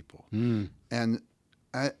people. And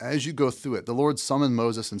as you go through it, the Lord summoned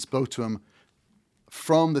Moses and spoke to him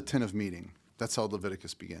from the tent of meeting. That's how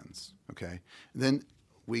Leviticus begins, okay? Then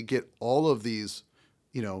we get all of these,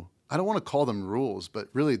 I don't want to call them rules, but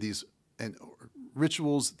really these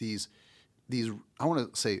rituals, these I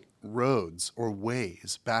want to say roads or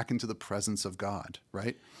ways back into the presence of God,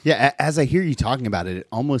 right? Yeah, as I hear you talking about it, it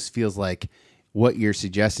almost feels like what you're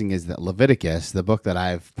suggesting is that Leviticus, the book that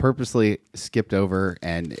I've purposely skipped over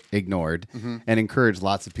and ignored and encouraged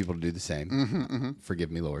lots of people to do the same,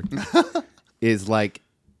 forgive me, Lord, is like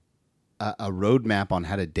a roadmap on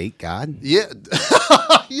how to date God? Yeah.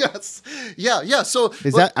 Yes. Yeah. So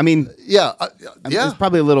is that? I mean, yeah. It's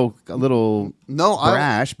probably a little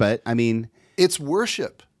brash, but I mean, it's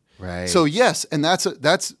worship, right? So yes, and that's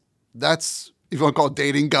if you want to call it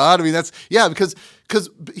dating God. I mean, because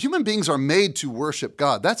human beings are made to worship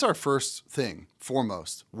God. That's our first thing,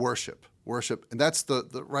 foremost, worship, and that's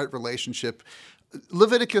the right relationship.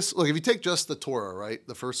 Leviticus. Look, if you take just the Torah, right,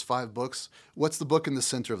 the first 5 books, what's the book in the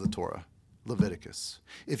center of the Torah? Leviticus.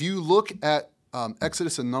 If you look at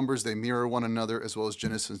Exodus and Numbers, they mirror one another, as well as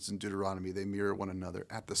Genesis and Deuteronomy, they mirror one another.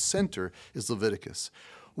 At the center is Leviticus.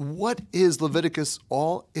 What is Leviticus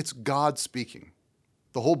all? It's God speaking.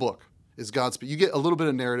 The whole book. Is God's. You get a little bit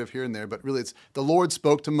of narrative here and there, but really it's the Lord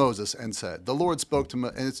spoke to Moses and said. The Lord spoke to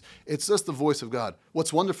Moses, and it's just the voice of God.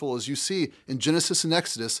 What's wonderful is you see in Genesis and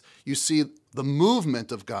Exodus, you see the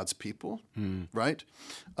movement of God's people, right?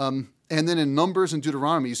 And then in Numbers and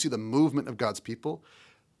Deuteronomy, you see the movement of God's people.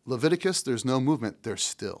 Leviticus, there's no movement. They're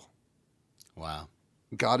still. Wow.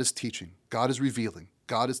 God is teaching. God is revealing.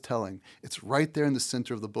 God is telling. It's right there in the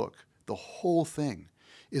center of the book. The whole thing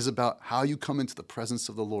is about how you come into the presence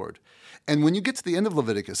of the Lord. And when you get to the end of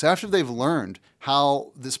Leviticus, after they've learned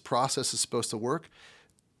how this process is supposed to work,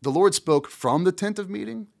 the Lord spoke from the tent of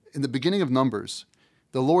meeting. In the beginning of Numbers,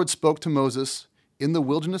 the Lord spoke to Moses in the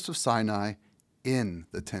wilderness of Sinai in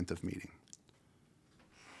the tent of meeting.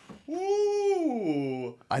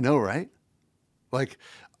 Ooh. I know, right? Like,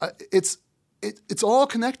 it's all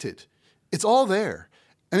connected. It's all there.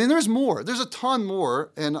 I mean, there's more. There's a ton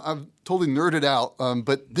more, and I've totally nerded out.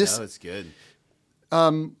 But this, No, it's good.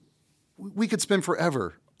 we could spend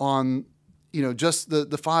forever on, just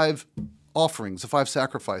the 5 offerings, the 5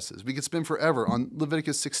 sacrifices. We could spend forever on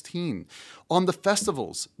Leviticus 16, on the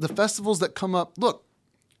festivals that come up. Look,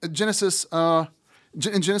 in Genesis 1,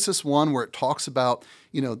 where it talks about,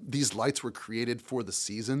 these lights were created for the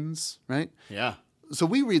seasons, right? Yeah. So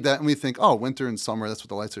we read that and we think, oh, winter and summer, that's what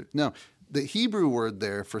the lights are. No, the Hebrew word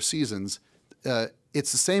there for seasons,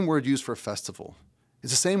 it's the same word used for festival.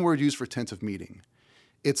 It's the same word used for tent of meeting.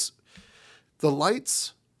 It's the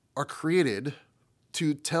lights are created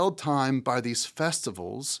to tell time by these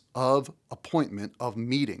festivals of appointment, of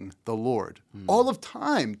meeting the Lord. All of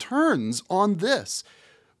time turns on this.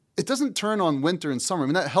 It doesn't turn on winter and summer. I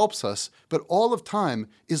mean, that helps us, but all of time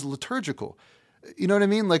is liturgical. You know what I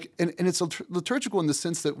mean? Like, and it's liturgical in the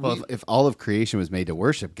sense that If all of creation was made to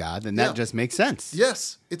worship God, then that just makes sense.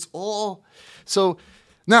 Yes, it's all. So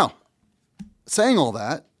now, saying all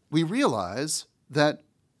that, we realize that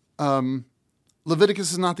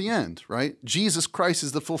Leviticus is not the end, right? Jesus Christ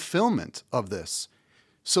is the fulfillment of this.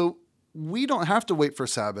 So we don't have to wait for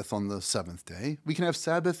Sabbath on the 7th day. We can have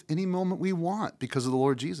Sabbath any moment we want because of the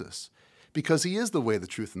Lord Jesus. Because he is the way, the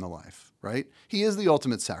truth, and the life, right? He is the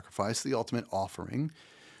ultimate sacrifice, the ultimate offering.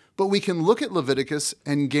 But we can look at Leviticus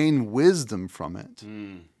and gain wisdom from it,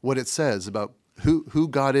 what it says about who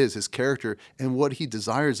God is, his character, and what he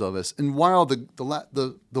desires of us. And while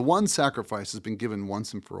the one sacrifice has been given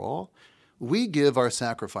once and for all, we give our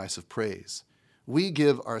sacrifice of praise. We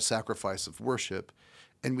give our sacrifice of worship,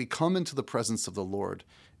 and we come into the presence of the Lord,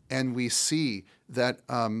 and we see that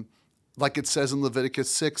like it says in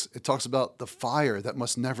Leviticus 6, it talks about the fire that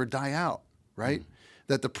must never die out, right?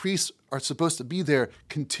 That the priests are supposed to be there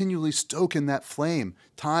continually stoking that flame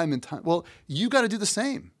time and time. Well, you got to do the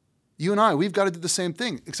same. You and I, we've got to do the same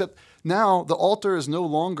thing, except now the altar is no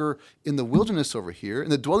longer in the wilderness over here,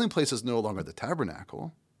 and the dwelling place is no longer the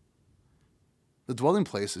tabernacle. The dwelling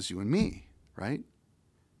place is you and me, right?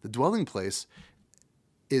 The dwelling place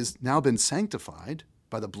is now been sanctified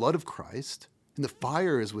by the blood of Christ, and the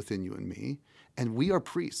fire is within you and me, and we are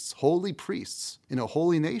priests, holy priests in a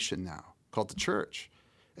holy nation now called the church.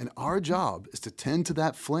 And our job is to tend to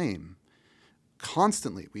that flame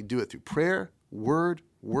constantly. We do it through prayer, word,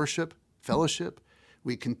 worship, fellowship.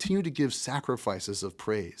 We continue to give sacrifices of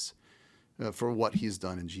praise for what he's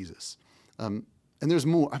done in Jesus. And there's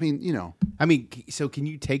more. So can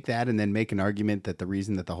you take that and then make an argument that the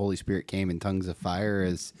reason that the Holy Spirit came in tongues of fire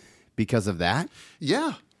is because of that?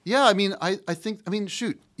 Yeah. Yeah, I think,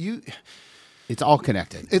 shoot, It's all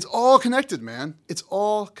connected. It's all connected, man. It's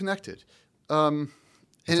all connected. And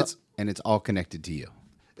it's all connected to you.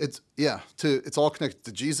 It's all connected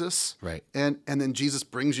to Jesus. Right. And then Jesus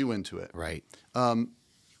brings you into it. Right.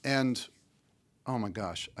 And oh my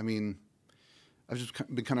gosh, I've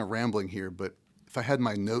just been kind of rambling here, but if I had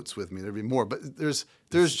my notes with me, there'd be more. But there's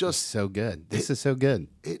just so good. This is so good.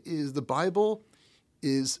 It is, the Bible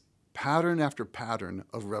is pattern after pattern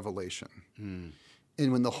of revelation. And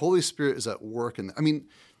when the Holy Spirit is at work,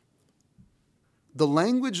 the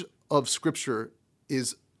language of Scripture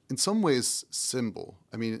is in some ways symbol.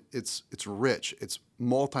 It's rich, it's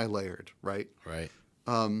multi-layered, right? Right.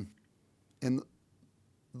 And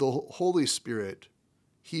the Holy Spirit,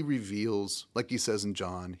 he reveals, like he says in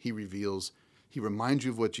John, he reminds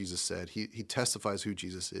you of what Jesus said. He testifies who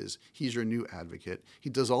Jesus is. He's your new advocate. He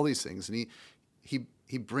does all these things, and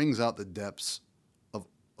he brings out the depths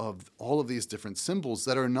of all of these different symbols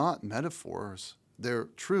that are not metaphors. They're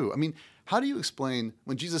true. How do you explain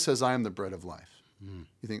when Jesus says, I am the bread of life?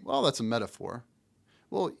 You think, well, that's a metaphor.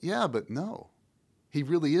 Well, yeah, but no. He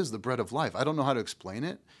really is the bread of life. I don't know how to explain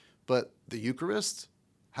it, but the Eucharist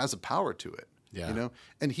has a power to it. Yeah.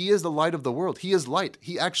 And he is the light of the world. He is light.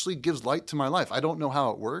 He actually gives light to my life. I don't know how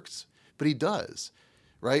it works, but he does,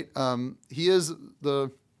 right? He is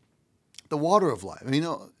the water of life. I mean,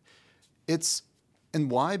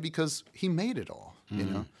 and why? Because he made it all, you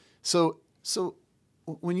know? So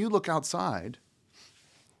when you look outside,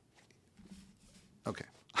 okay,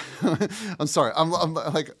 I'm sorry. I'm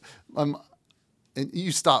and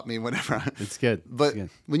you stop me whenever. It's good. But It's good.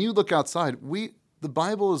 when you look outside, the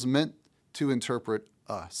Bible is meant to interpret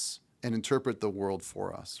us and interpret the world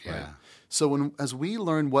for us, right? Yeah. So as we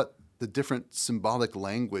learn what the different symbolic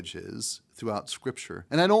language is throughout Scripture,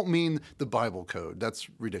 and I don't mean the Bible code. That's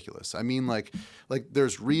ridiculous. I mean like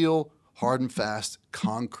there's real, hard and fast,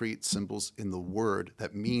 concrete symbols in the Word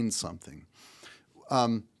that mean something.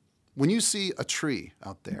 When you see a tree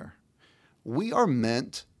out there, we are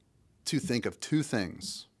meant to think of two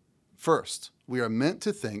things. First, we are meant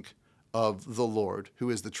to think of the Lord, who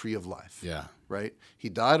is the tree of life. Yeah. Right? He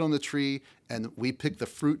died on the tree, and we pick the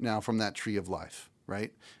fruit now from that tree of life.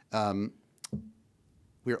 Right?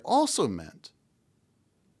 We are also meant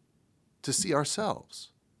to see ourselves,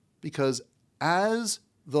 because as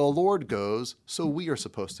the Lord goes, so we are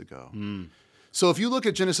supposed to go. So if you look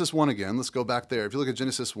at Genesis 1 again, let's go back there. If you look at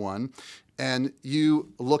Genesis 1 and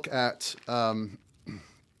you look at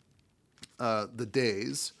the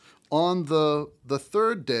days, on the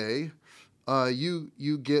third day,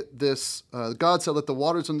 you get this, God said, let the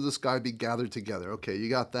waters under the sky be gathered together. Okay, you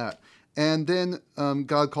got that. And then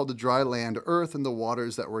God called the dry land earth, and the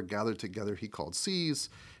waters that were gathered together he called seas.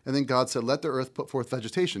 And then God said, let the earth put forth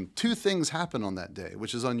vegetation. Two things happen on that day,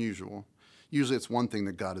 which is unusual. Usually it's one thing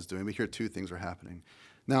that God is doing, but here two things are happening.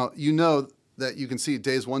 Now, you know that you can see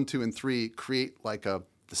days 1, 2, and 3 create like the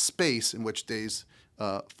space in which days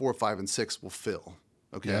 4, 5, and 6 will fill.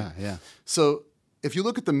 Okay? Yeah, yeah. So if you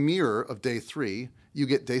look at the mirror of day 3, you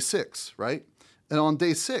get day 6, right? And on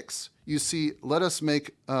day 6, you see, let us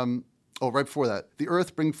make, right before that, the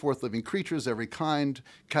earth bring forth living creatures, every kind,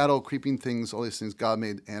 cattle, creeping things, all these things. God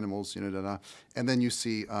made animals, and then you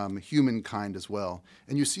see humankind as well.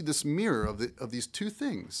 And you see this mirror of these two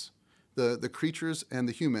things, the creatures and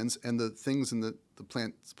the humans, and the things in the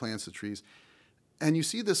plants, the trees. And you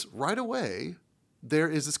see this right away. There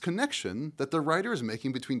is this connection that the writer is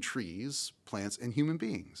making between trees, plants, and human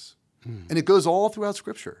beings. And it goes all throughout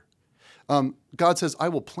Scripture. God says, I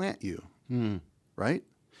will plant you, right?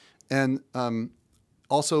 And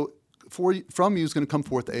also, from you is going to come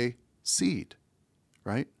forth a seed,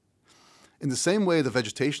 right? In the same way the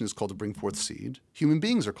vegetation is called to bring forth seed, human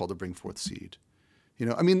beings are called to bring forth seed.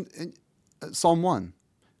 Psalm 1,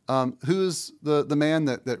 who is the man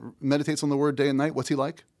that meditates on the word day and night? What's he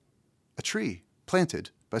like? A tree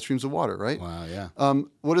planted by streams of water, right? Wow, yeah.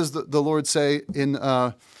 What does the Lord say in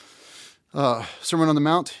Sermon on the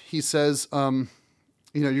Mount? He says, you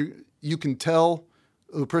can tell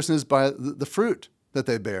who a person is by the fruit that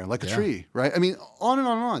they bear, like a tree, right? I mean, on and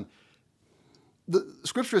on and on. The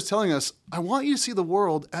Scripture is telling us, I want you to see the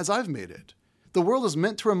world as I've made it. The world is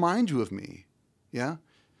meant to remind you of me, yeah?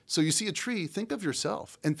 So you see a tree, think of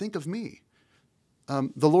yourself and think of me.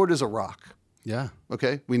 The Lord is a rock. Yeah.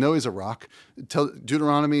 Okay, we know he's a rock.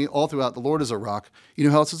 Deuteronomy, all throughout, the Lord is a rock. You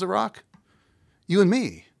know who else is a rock? You and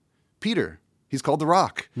me. Peter, he's called the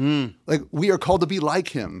rock. Like, we are called to be like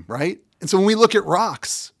him, right? And so when we look at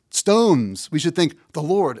rocks, stones, we should think the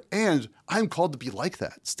Lord, and I'm called to be like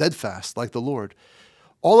that, steadfast like the Lord.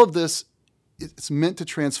 All of this, it's meant to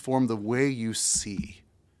transform the way you see.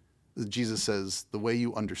 Jesus says, the way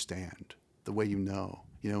you understand, the way you know,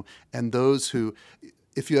 and those who,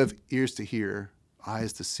 if you have ears to hear,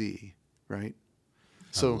 eyes to see, right?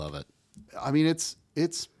 So, I love it. I mean, it's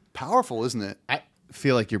powerful, isn't it? I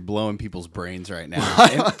feel like you're blowing people's brains right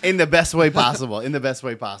now in the best way possible.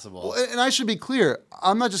 Well, and I should be clear.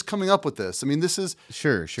 I'm not just coming up with this. I mean, this is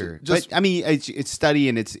sure. But I mean, it's study,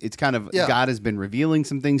 and it's kind of God has been revealing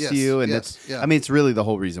some things to you, and I mean, it's really the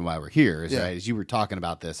whole reason why we're here. Right? As you were talking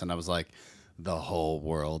about this, and I was like, the whole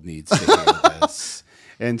world needs to hear this.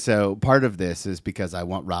 And so part of this is because I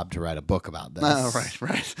want Rob to write a book about this. Oh, right.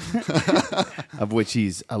 Of which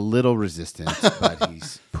he's a little resistant, but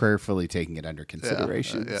he's prayerfully taking it under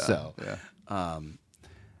consideration.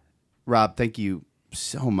 Rob, thank you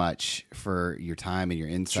so much for your time and your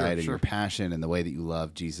insight and your passion and the way that you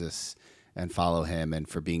love Jesus and follow him, and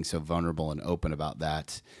for being so vulnerable and open about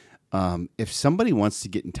that. If somebody wants to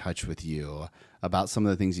get in touch with you about some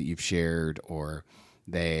of the things that you've shared, or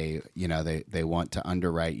they want to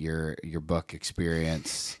underwrite your book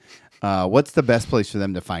experience, what's the best place for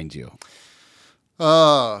them to find you?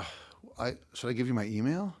 Should I give you my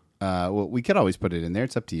email? Well, we could always put it in there.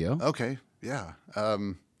 It's up to you. Okay. Yeah.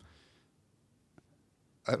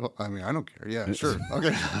 I don't care. Yeah, sure.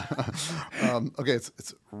 Okay. Okay.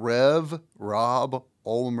 It's Rev Rob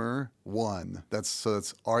Ulmer 1. That's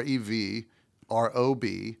REV ROB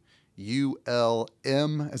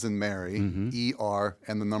ULM as in Mary ER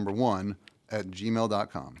and the number 1 at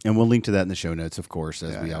gmail.com. And we'll link to that in the show notes, of course,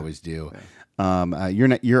 as we always do. Yeah.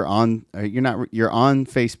 You're on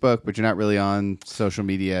Facebook, but you're not really on social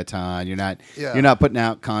media a ton. You're not putting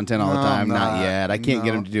out content all the time. Not yet. I can't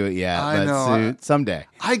get them to do it yet. I know. Someday.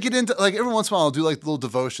 I get into like every once in a while I'll do like little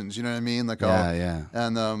devotions. You know what I mean? Like yeah.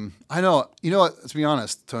 And I know. You know what? To be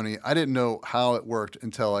honest, Tony, I didn't know how it worked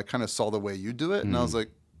until I kind of saw the way you do it, and I was like,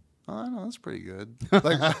 oh, I know, that's pretty good.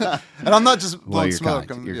 Like, and I'm not just blowing smoke.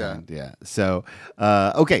 Yeah. So,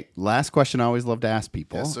 okay. Last question I always love to ask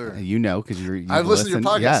people. Yes, sir. You know, because I've listened to your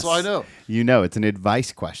podcast, so I know. You know, it's an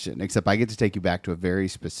advice question, except I get to take you back to a very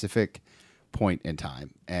specific point in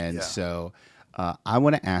time. And so I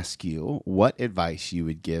want to ask you what advice you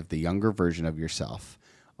would give the younger version of yourself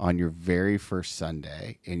on your very first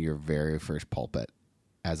Sunday in your very first pulpit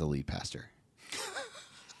as a lead pastor.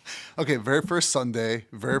 Okay, very first Sunday,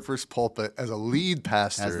 very first pulpit as a lead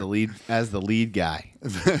pastor. As the lead guy.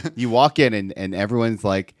 You walk in and everyone's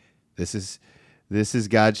like, this is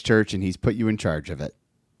God's church and he's put you in charge of it.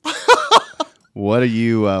 What are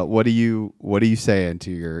you saying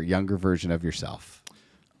to your younger version of yourself?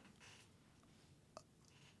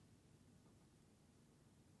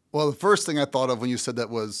 Well, the first thing I thought of when you said that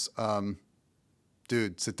was,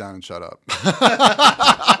 dude, sit down and shut up.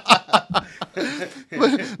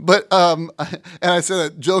 but and I say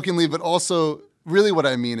that jokingly, but also really what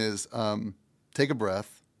I mean is take a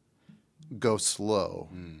breath, go slow,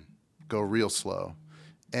 go real slow,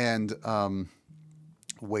 and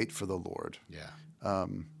wait for the Lord. Yeah.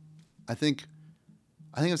 I think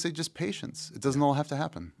I'd say just patience. It doesn't all have to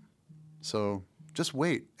happen. So just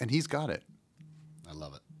wait, and He's got it. I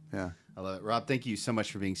love it. Yeah. I love it. Rob, thank you so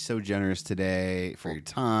much for being so generous today, for your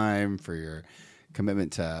time, for your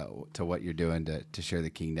commitment to what you're doing to share the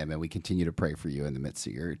kingdom. And we continue to pray for you in the midst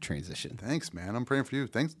of your transition. Thanks, man. I'm praying for you.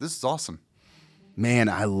 Thanks. This is awesome. Man,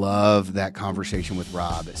 I love that conversation with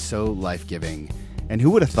Rob. It's so life-giving. And who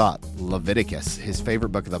would have thought Leviticus, his favorite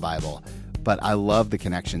book of the Bible, but I love the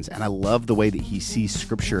connections and I love the way that he sees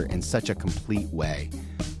Scripture in such a complete way.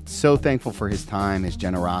 So thankful for his time, his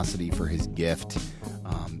generosity, for his gift.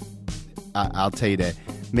 I'll tell you to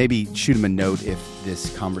maybe shoot him a note if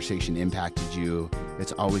this conversation impacted you.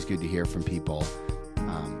 It's always good to hear from people.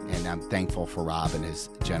 And I'm thankful for Rob and his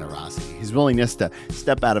generosity, his willingness to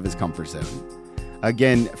step out of his comfort zone.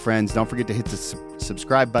 Again, friends, don't forget to hit the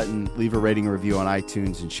subscribe button, leave a rating and review on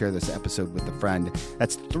iTunes, and share this episode with a friend.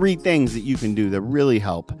 That's 3 things that you can do that really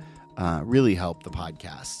help the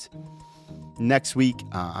podcast. Next week,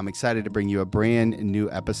 I'm excited to bring you a brand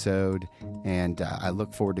new episode, and I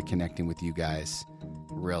look forward to connecting with you guys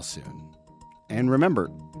real soon. And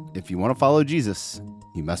remember, if you want to follow Jesus,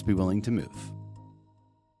 you must be willing to move.